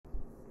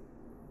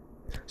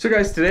So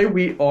guys, today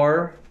we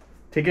are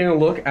taking a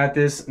look at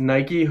this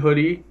Nike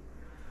hoodie.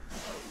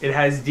 It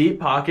has deep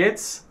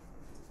pockets.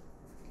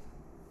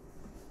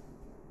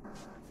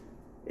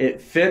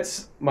 It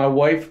fits my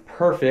wife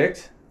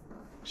perfect.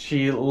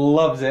 She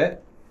loves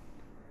it.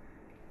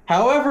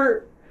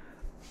 However,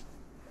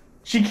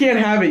 she can't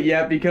have it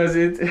yet because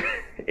it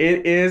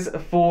is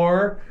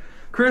for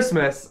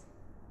Christmas.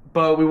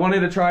 But we wanted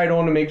to try it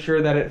on to make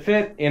sure that it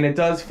fit, and it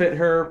does fit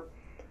her.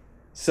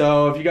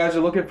 So if you guys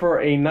are looking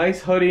for a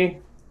nice hoodie,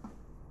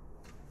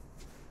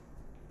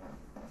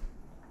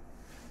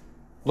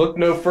 look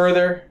no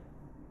further.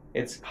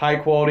 It's high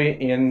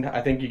quality, and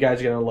I think you guys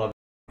are gonna love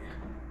it.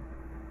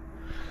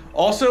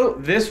 Also,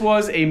 this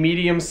was a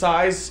medium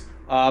size.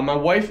 My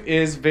wife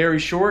is very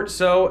short,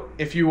 so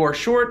if you are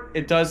short,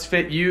 it does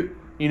fit you,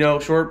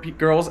 short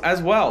girls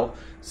as well.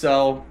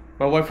 So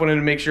my wife wanted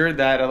to make sure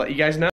that I let you guys know.